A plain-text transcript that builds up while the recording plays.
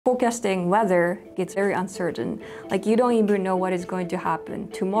Forecasting weather gets very uncertain. Like you don't even know what is going to happen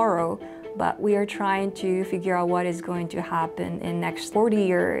tomorrow, but we are trying to figure out what is going to happen in next 40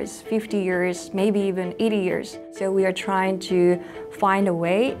 years, 50 years, maybe even 80 years. So we are trying to find a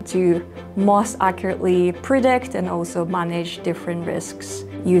way to most accurately predict and also manage different risks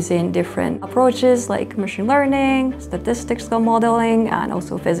using different approaches like machine learning, statistical modeling, and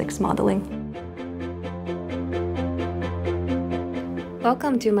also physics modeling.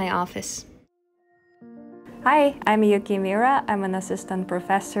 Welcome to my office. Hi, I'm Yuki Miura. I'm an assistant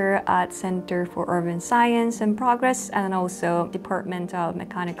professor at Center for Urban Science and Progress and also Department of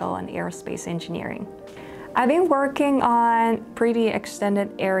Mechanical and Aerospace Engineering. I've been working on pretty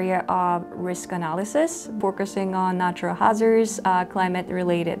extended area of risk analysis, focusing on natural hazards,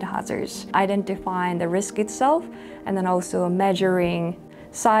 climate-related hazards, identifying the risk itself, and then also measuring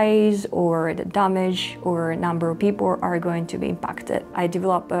size or the damage or number of people are going to be impacted. I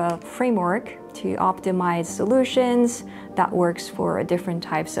developed a framework to optimize solutions that works for different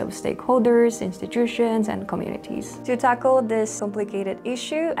types of stakeholders, institutions, and communities. To tackle this complicated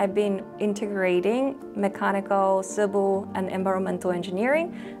issue, I've been integrating mechanical, civil, and environmental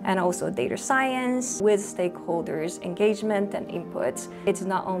engineering, and also data science with stakeholders' engagement and inputs. It's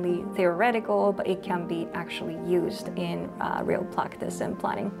not only theoretical, but it can be actually used in real practice and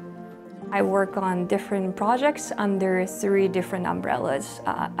planning. I work on different projects under 3 different umbrellas: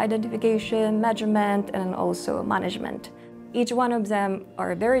 identification, measurement, and also management. Each one of them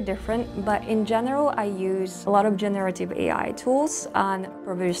are very different, but in general, I use a lot of generative AI tools on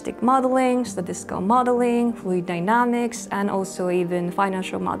probabilistic modeling, statistical modeling, fluid dynamics, and also even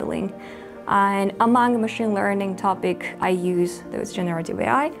financial modeling. And among machine learning topic, I use those generative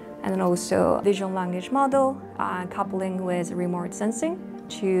AI, and then also vision language model, coupling with remote sensing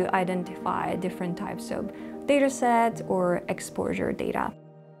to identify different types of data set or exposure data.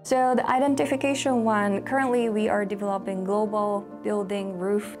 So the identification one, currently we are developing global building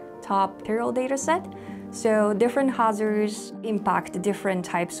rooftop material data set. So different hazards impact different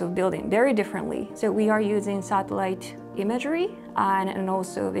types of building very differently. So we are using satellite imagery and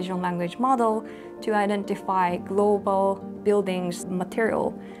also vision language model to identify global buildings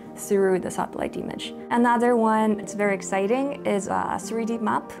material through the satellite image. Another one that's very exciting is a 3D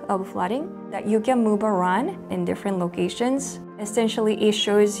map of flooding that you can move around in different locations. Essentially, it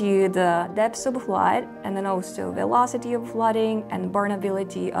shows you the depths of flood and then also velocity of flooding and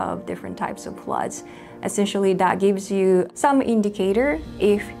vulnerability of different types of floods. Essentially, that gives you some indicator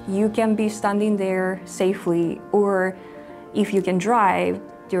if you can be standing there safely or if you can drive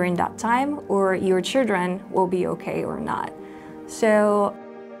during that time or your children will be okay or not. So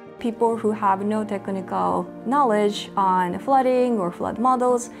people who have no technical knowledge on flooding or flood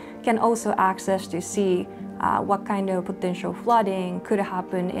models can also access to see what kind of potential flooding could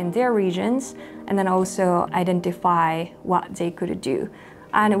happen in their regions and then also identify what they could do.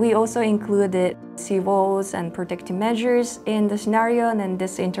 And we also included seawalls and protective measures in the scenario and in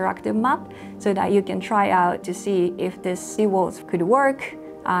this interactive map so that you can try out to see if this seawalls could work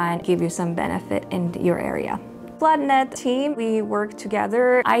and give you some benefit in your area. FloodNet team, we work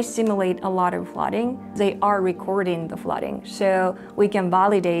together. I simulate a lot of flooding. They are recording the flooding, so we can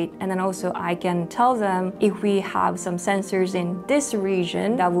validate, and then also I can tell them if we have some sensors in this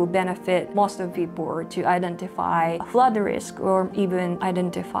region that will benefit most of people to identify flood risk or even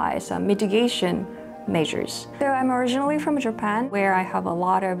identify some mitigation measures. So I'm originally from Japan, where I have a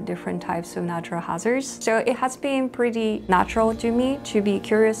lot of different types of natural hazards. So it has been pretty natural to me to be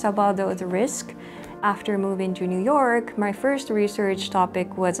curious about those risks. After moving to New York, my first research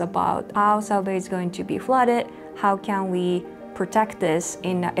topic was about how subway is going to be flooded, how can we protect this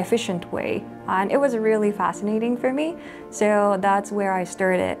in an efficient way. And it was really fascinating for me. So that's where I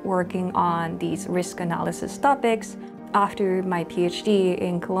started working on these risk analysis topics. After my PhD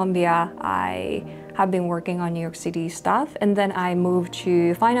in Colombia, I have been working on New York City stuff, and then I moved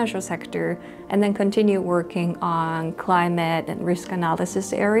to financial sector and then continued working on climate and risk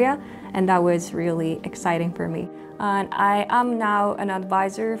analysis area, and that was really exciting for me. And I am now an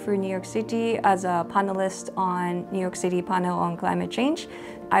advisor for New York City as a panelist on New York City panel on climate change.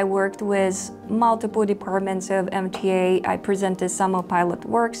 I worked with multiple departments of MTA. I presented some of pilot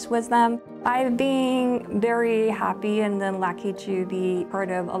works with them. I've been very happy and then lucky to be part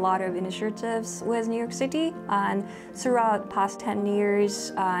of a lot of initiatives with New York City. And throughout past 10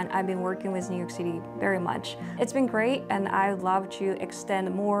 years, I've been working with New York City very much. It's been great, and I would love to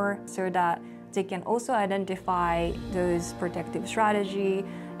extend more so that they can also identify those protective strategy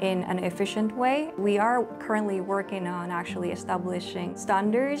in an efficient way. We are currently working on actually establishing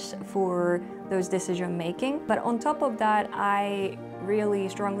standards for those decision making. But on top of that, I really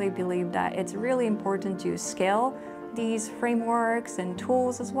strongly believe that it's really important to scale these frameworks and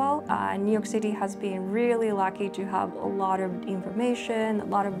tools as well. New York City has been really lucky to have a lot of information, a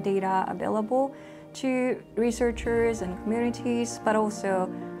lot of data available to researchers and communities, but also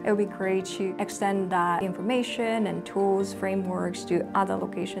it would be great to extend that information and tools, frameworks to other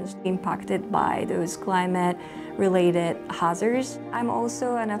locations impacted by those climate-related hazards. I'm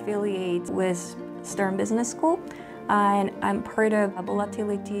also an affiliate with Stern Business School, and I'm part of a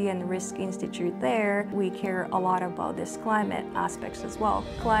Volatility and Risk Institute there. We care a lot about this climate aspects as well.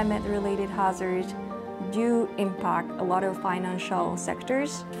 Climate-related hazards do impact a lot of financial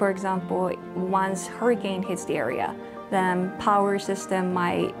sectors. For example, once hurricane hits the area, then power system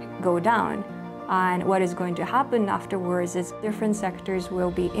might go down. And what is going to happen afterwards is different sectors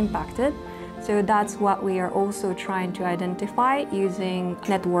will be impacted. So that's what we are also trying to identify using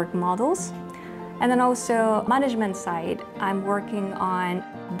network models. And then also management side, I'm working on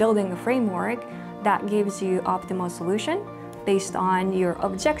building a framework that gives you optimal solution based on your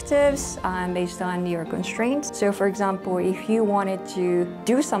objectives and based on your constraints. So for example, if you wanted to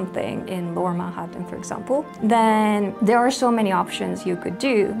do something in Lower Manhattan, for example, then there are so many options you could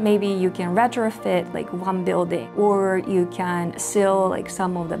do. Maybe you can retrofit like one building, or you can seal like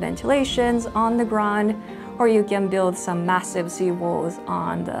some of the ventilations on the ground, or you can build some massive seawalls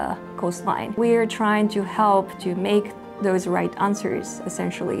on the coastline. We are trying to help to make those right answers,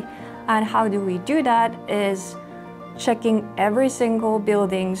 essentially. And how do we do that is checking every single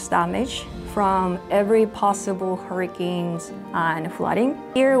building's damage from every possible hurricanes and flooding.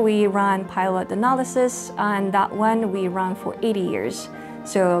 Here we run pilot analysis, and that one we run for 80 years.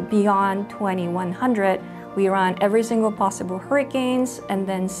 So beyond 2100, we run every single possible hurricanes and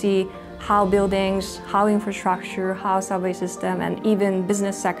then see how buildings, how infrastructure, how subway system, and even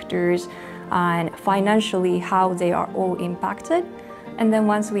business sectors, and financially how they are all impacted. And then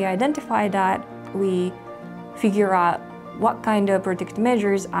once we identify that, we figure out what kind of protective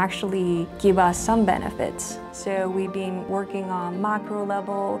measures actually give us some benefits. So we've been working on macro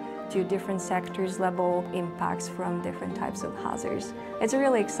level to different sectors level impacts from different types of hazards. It's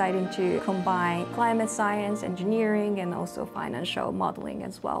really exciting to combine climate science, engineering, and also financial modeling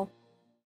as well.